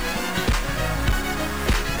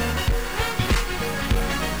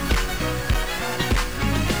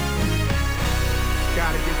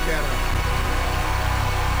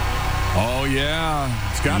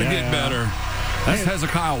got to get better. That's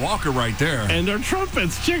Hezekiah Walker right there. And our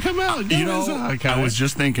trumpets, check them out. You know, I was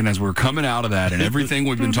just thinking as we're coming out of that and everything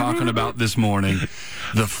we've been talking about this morning,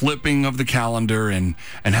 the flipping of the calendar and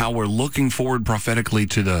how we're looking forward prophetically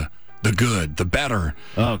to the good, the better.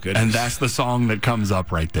 Oh, goodness. And that's the song that comes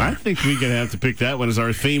up right there. I think we're going to have to pick that one as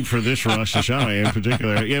our theme for this Rosh Hashanah in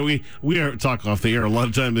particular. Yeah, we are talking off the air a lot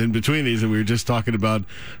of time in between these, and we were just talking about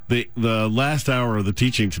the last hour of the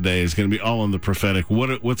teaching today is going to be all on the prophetic.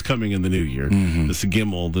 What's coming in the new year? Mm-hmm. This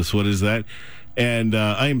Gimel, what is that? And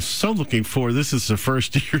I am so looking forward. This is the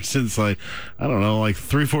first year since like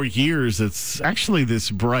 3-4 years. It's actually this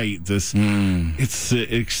bright. It's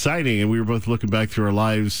exciting. And we were both looking back through our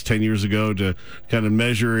lives 10 years ago to kind of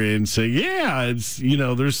measure and say, yeah, it's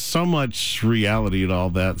there's so much reality in all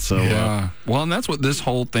that. So well, and that's what this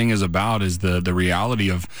whole thing is about: is the reality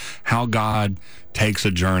of how God takes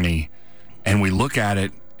a journey, and we look at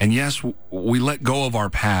it, and yes, we let go of our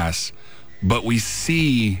past, but we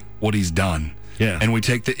see what He's done. Yeah. And we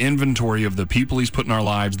take the inventory of the people He's put in our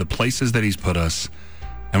lives, the places that He's put us,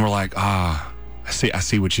 and we're like, I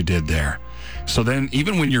see what you did there. So then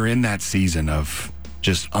even when you're in that season of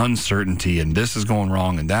just uncertainty and this is going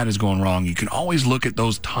wrong and that is going wrong, you can always look at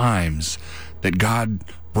those times that God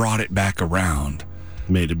brought it back around.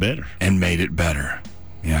 Made it better. And made it better.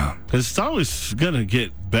 Yeah. Because it's always going to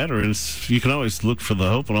get better, and you can always look for the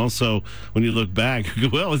hope. And also, when you look back, you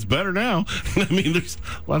go, well, it's better now. I mean, there's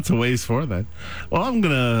lots of ways for that. Well, I'm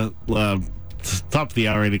going to, top of the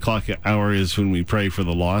hour, 8 o'clock hour is when we pray for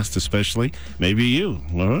the lost, especially. Maybe you.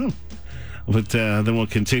 I don't know. But then we'll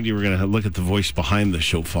continue. We're going to look at the voice behind the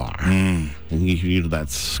shofar. And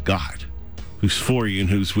that's God, who's for you and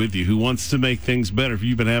who's with you, who wants to make things better if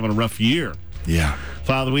you've been having a rough year. Yeah.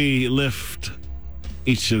 Father, we lift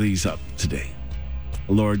each of these up today.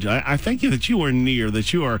 Lord, I thank you that you are near,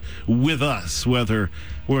 that you are with us, whether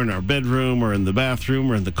we're in our bedroom or in the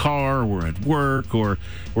bathroom or in the car, or we're at work or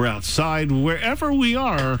we're outside, wherever we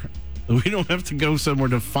are. We don't have to go somewhere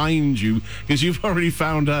to find you because you've already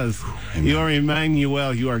found us. Amen. You are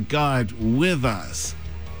Emmanuel. You are God with us,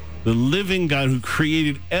 the living God who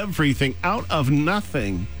created everything out of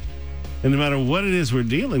nothing. And no matter what it is we're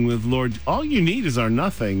dealing with, Lord, all you need is our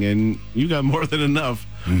nothing, and you got more than enough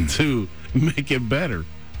to make it better.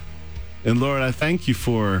 And Lord, I thank you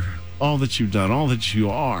for all that you've done, all that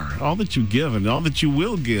you are, all that you've given, all that you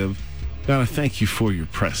will give. God, I thank you for your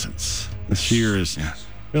presence. This year is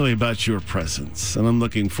really about your presence, and I'm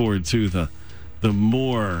looking forward to the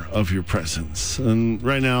more of your presence. And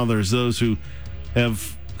right now, there's those who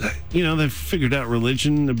have they've figured out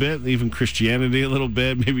religion a bit, even Christianity a little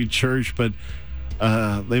bit, maybe church, but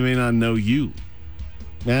they may not know you.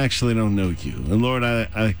 They actually don't know you. And Lord,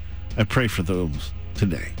 I pray for those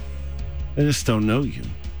today. They just don't know you.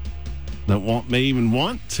 That may even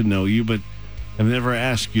want to know you, but have never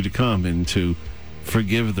asked you to come and to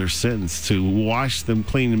forgive their sins, to wash them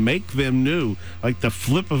clean and make them new, like the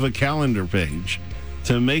flip of a calendar page,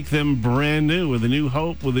 to make them brand new with a new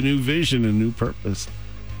hope, with a new vision and new purpose.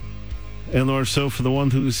 And Lord, so for the one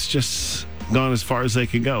who's just gone as far as they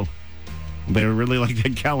can go, they're really like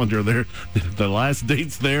that calendar. The last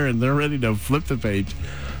date's there, and they're ready to flip the page.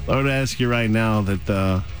 Lord, I ask you right now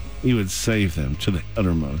that you would save them to the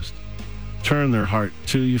uttermost. Turn their heart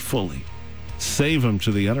to you fully. Save them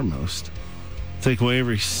to the uttermost. Take away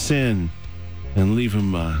every sin and leave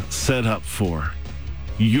them set up for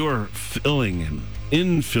your filling and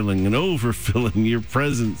infilling and overfilling your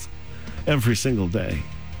presence every single day.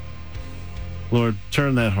 Lord,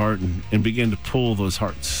 turn that heart and begin to pull those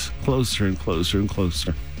hearts closer and closer and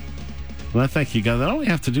closer. And I thank you, God, that all we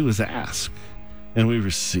have to do is ask and we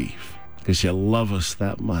receive because you love us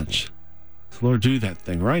that much. So Lord, do that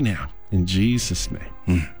thing right now in Jesus'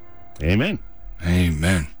 name. Amen.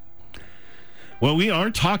 Amen. Well, we are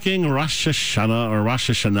talking Rosh Hashanah, or Rosh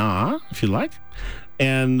Hashanah, if you like.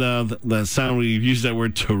 And the sound, we use that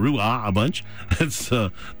word teruah a bunch. It's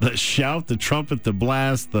the shout, the trumpet, the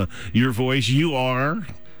blast, your voice. You are,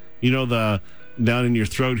 down in your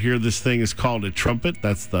throat here, this thing is called a trumpet.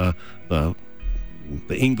 That's the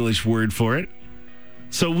English word for it.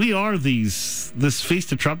 So we are this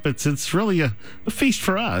Feast of Trumpets. It's really a feast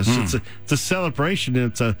for us. It's a celebration.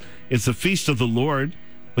 It's a feast of the Lord,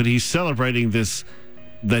 but he's celebrating this,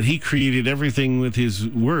 that he created everything with his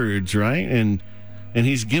words, right? And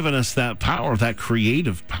he's given us that power, that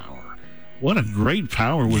creative power. What a great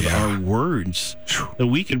power with our words, that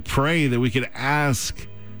we could pray, that we could ask.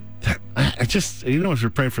 As we're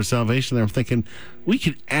praying for salvation there, I'm thinking we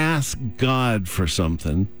could ask God for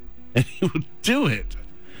something and he would do it.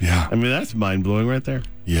 Yeah. I mean, that's mind-blowing right there.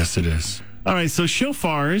 Yes, it is. All right, so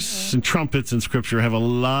shofars and trumpets in Scripture have a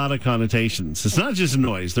lot of connotations. It's not just a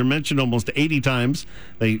noise. They're mentioned almost 80 times.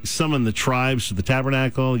 They summon the tribes to the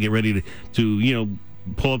tabernacle, get ready to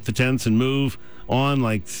pull up the tents and move on.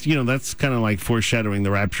 That's kind of like foreshadowing the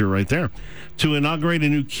rapture right there. To inaugurate a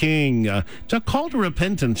new king, to call to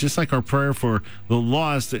repentance, just like our prayer for the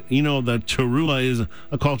lost. The Teruah is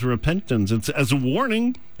a call to repentance. It's as a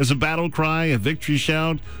warning, as a battle cry, a victory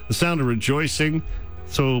shout, the sound of rejoicing.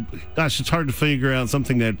 So, gosh, it's hard to figure out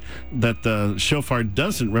something that the shofar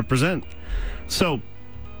doesn't represent. So,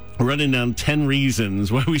 we're running down 10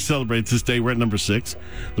 reasons why we celebrate this day. We're at number 6.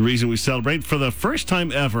 The reason we celebrate, for the first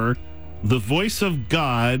time ever, the voice of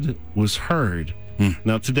God was heard.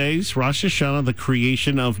 Now, today's Rosh Hashanah, the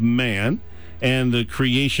creation of man and the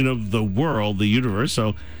creation of the world, the universe.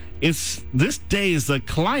 So, this day is the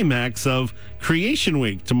climax of Creation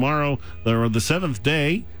Week. Tomorrow, or the 7th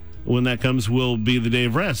day, when that comes, will be the day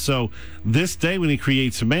of rest. So this day when he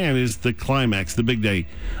creates man is the climax, the big day.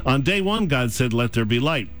 On day 1, God said, "Let there be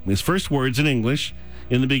light." His first words in English,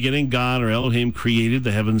 in the beginning, God, or Elohim, created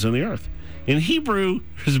the heavens and the earth. In Hebrew,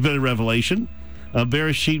 there's a bit of revelation.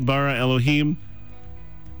 Bereshit bara Elohim.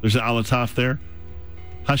 There's an aleph taf there.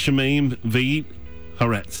 Hashemayim veit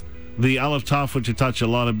haaretz. The aleph taf, which I touched a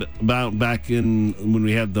lot about back in when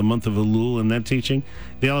we had the month of Elul and that teaching.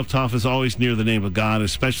 The aleph taf is always near the name of God,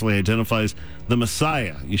 especially identifies the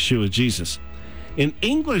Messiah, Yeshua, Jesus. In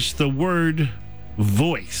English, the word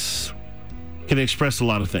voice can express a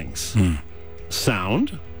lot of things.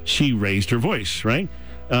 Sound, she raised her voice, right?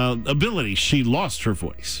 Ability, she lost her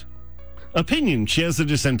voice. Opinion, she has a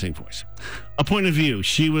dissenting voice. A point of view,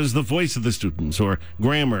 she was the voice of the students. Or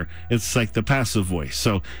grammar, it's like the passive voice.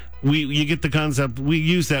 So you get the concept. We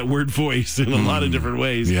use that word voice in a lot of different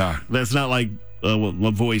ways. Yeah. That's not like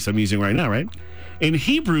what voice I'm using right now, right? In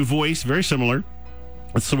Hebrew, voice, very similar.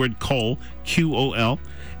 It's the word kol, Q-O-L,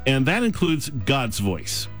 and that includes God's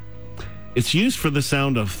voice. It's used for the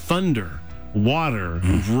sound of thunder, water,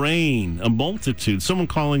 rain, a multitude, someone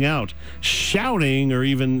calling out, shouting, or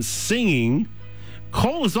even singing.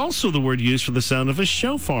 Kol is also the word used for the sound of a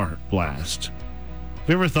shofar blast. Have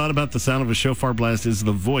you ever thought about the sound of a shofar blast is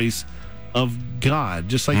the voice of God,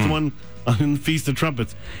 just like the one on the Feast of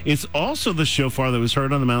Trumpets? It's also the shofar that was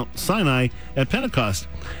heard on the Mount Sinai at Pentecost.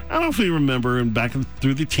 I don't know if you remember, and back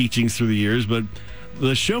through the teachings through the years, but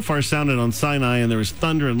the shofar sounded on Sinai, and there was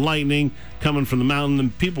thunder and lightning coming from the mountain,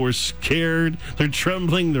 and people were scared. They're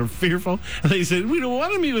trembling. They're fearful. And they said, "We don't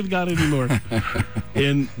want to meet with God anymore."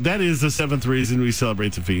 And that is the 7th reason we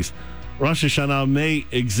celebrate the feast. Rosh Hashanah may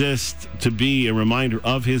exist to be a reminder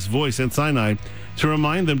of his voice at Sinai, to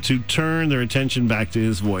remind them to turn their attention back to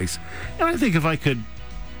his voice. And I think if I could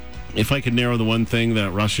narrow the one thing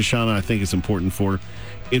that Rosh Hashanah I think is important for,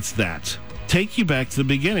 it's that. Take you back to the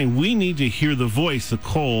beginning. We need to hear the voice, the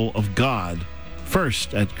call of God,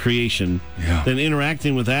 first at creation, then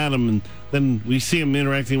interacting with Adam, and then we see him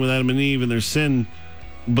interacting with Adam and Eve and their sin.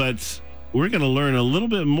 But we're going to learn a little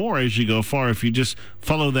bit more as you go far if you just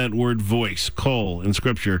follow that word voice, kol, in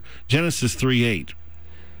Scripture. Genesis 3:8.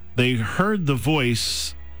 They heard the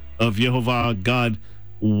voice of Yehovah God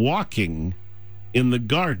walking in the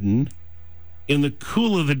garden in the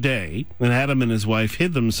cool of the day, and Adam and his wife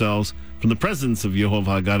hid themselves from the presence of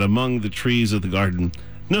Yehovah God among the trees of the garden.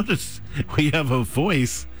 Notice we have a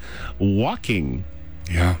voice walking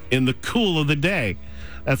in the cool of the day.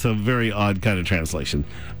 That's a very odd kind of translation.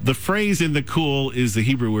 The phrase "in the cool" is the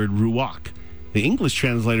Hebrew word ruach. The English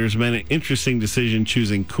translators made an interesting decision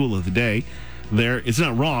choosing cool of the day. There, it's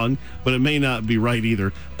not wrong, but it may not be right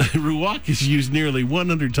either. Ruach is used nearly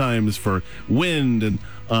 100 times for wind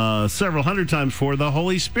and several hundred times for the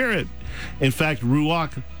Holy Spirit. In fact,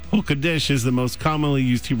 Ruach HaKodesh is the most commonly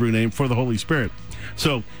used Hebrew name for the Holy Spirit.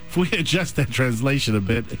 So if we adjust that translation a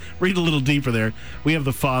bit, read a little deeper there, we have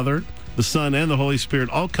the Father, the Son, and the Holy Spirit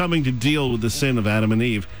all coming to deal with the sin of Adam and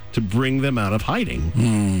Eve to bring them out of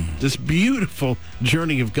hiding. This beautiful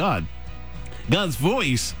journey of God. God's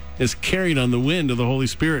voice is carried on the wind of the Holy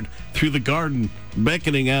Spirit through the garden,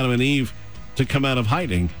 beckoning Adam and Eve to come out of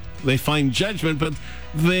hiding. They find judgment, but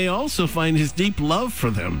they also find his deep love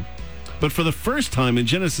for them. But for the first time in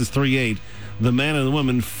Genesis 3:8, the man and the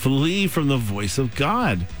woman flee from the voice of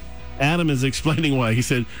God. Adam is explaining why. He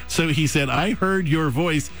said, "I heard your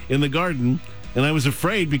voice in the garden, and I was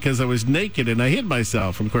afraid because I was naked and I hid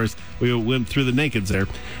myself." And of course, we went through the nakeds there.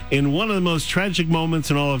 In one of the most tragic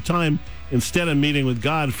moments in all of time, instead of meeting with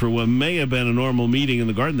God for what may have been a normal meeting in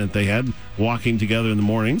the garden that they had, walking together in the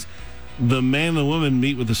mornings, the man and the woman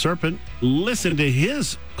meet with the serpent, listen to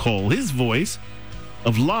his call, his voice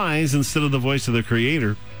of lies instead of the voice of the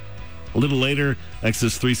Creator. A little later,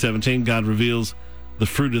 Exodus 3:17, God reveals the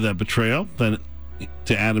fruit of that betrayal. Then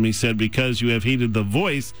to Adam he said, because you have heeded the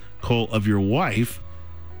voice, of your wife,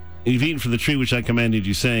 and you've eaten from the tree which I commanded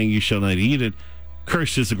you, saying, you shall not eat it,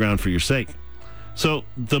 cursed is the ground for your sake. So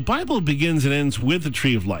the Bible begins and ends with the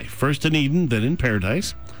tree of life, first in Eden, then in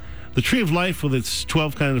paradise. The tree of life with its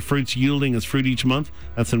 12 kind of fruits yielding its fruit each month.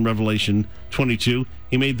 That's in Revelation 22.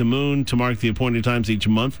 He made the moon to mark the appointed times each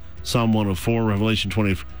month. Psalm 104, Revelation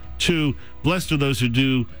 22. Blessed are those who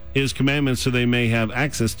do his commandments so they may have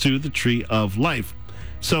access to the tree of life.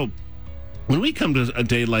 So when we come to a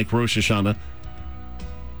day like Rosh Hashanah,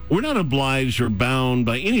 we're not obliged or bound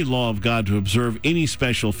by any law of God to observe any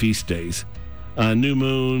special feast days, new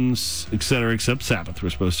moons, etc., except Sabbath we're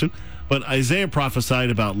supposed to. But Isaiah prophesied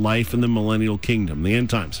about life in the millennial kingdom, the end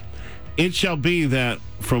times. It shall be that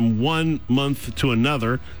from one month to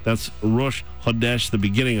another, that's Rosh Chodesh, the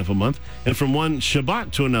beginning of a month, and from one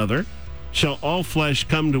Shabbat to another, shall all flesh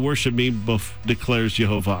come to worship me, declares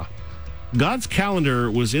Jehovah. God's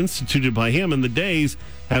calendar was instituted by him, and the days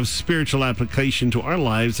have spiritual application to our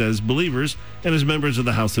lives as believers and as members of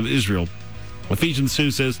the house of Israel. Ephesians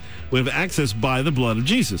 2 says, we have access by the blood of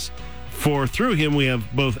Jesus. For through him we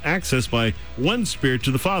have both access by one Spirit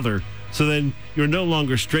to the Father. So then you're no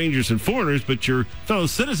longer strangers and foreigners, but you're fellow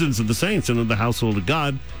citizens of the saints and of the household of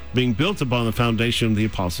God, being built upon the foundation of the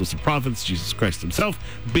apostles and prophets, Jesus Christ himself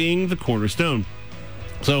being the cornerstone.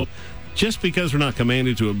 So just because we're not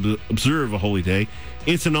commanded to observe a holy day,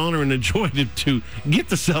 it's an honor and a joy to get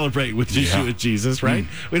to celebrate with Yeshua Jesus, right?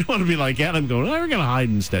 We don't want to be like Adam going, we're going to hide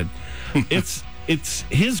instead. It's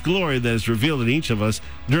his glory that is revealed in each of us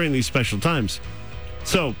during these special times.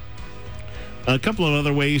 So a couple of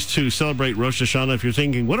other ways to celebrate Rosh Hashanah. If you're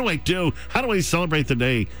thinking, what do I do? How do I celebrate the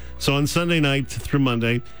day? So on Sunday night through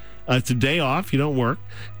Monday, it's a day off. You don't work,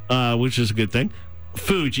 which is a good thing.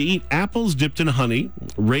 Food, you eat apples dipped in honey,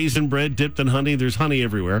 raisin bread dipped in honey. There's honey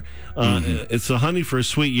everywhere. It's the honey for a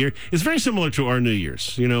sweet year. It's very similar to our New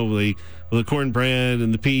Year's. You know, the cornbread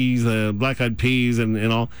and the peas, the black-eyed peas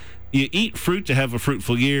and all. You eat fruit to have a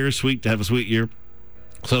fruitful year, sweet to have a sweet year.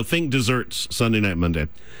 So think desserts Sunday night, Monday.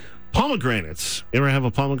 Pomegranates. You ever have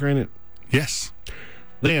a pomegranate? Yes.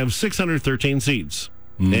 They have 613 seeds.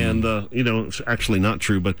 And, it's actually not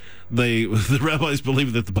true, but the rabbis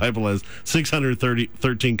believe that the Bible has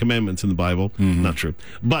 613 commandments in the Bible. Not true.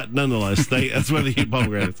 But nonetheless, that's why they eat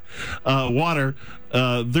pomegranates. Water.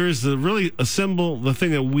 There's a symbol, the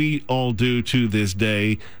thing that we all do to this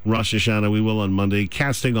day, Rosh Hashanah, we will on Monday,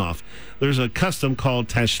 casting off. There's a custom called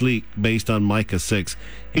tashlik based on Micah 6.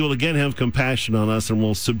 He will again have compassion on us and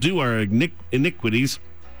will subdue our iniquities.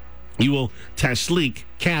 You will tashlik,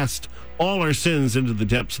 cast all our sins into the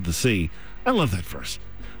depths of the sea. I love that verse.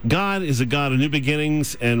 God is a God of new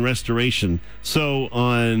beginnings and restoration. So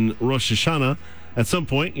on Rosh Hashanah, at some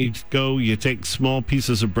point, you take small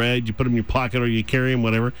pieces of bread, you put them in your pocket or you carry them,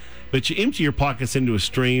 whatever, but you empty your pockets into a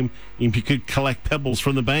stream. You could collect pebbles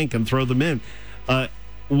from the bank and throw them in.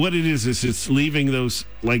 What it is it's leaving those,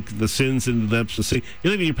 like the sins in the depths of the sea.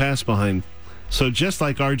 You're leaving your past behind. So just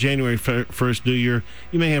like our January 1st New Year,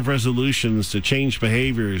 you may have resolutions to change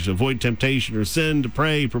behaviors, avoid temptation or sin, to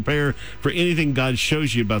pray, prepare for anything God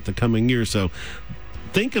shows you about the coming year. So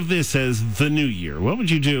think of this as the new year. What would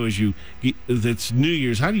you do it's New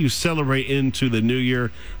Year's? How do you celebrate into the new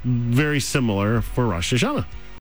year? Very similar for Rosh Hashanah.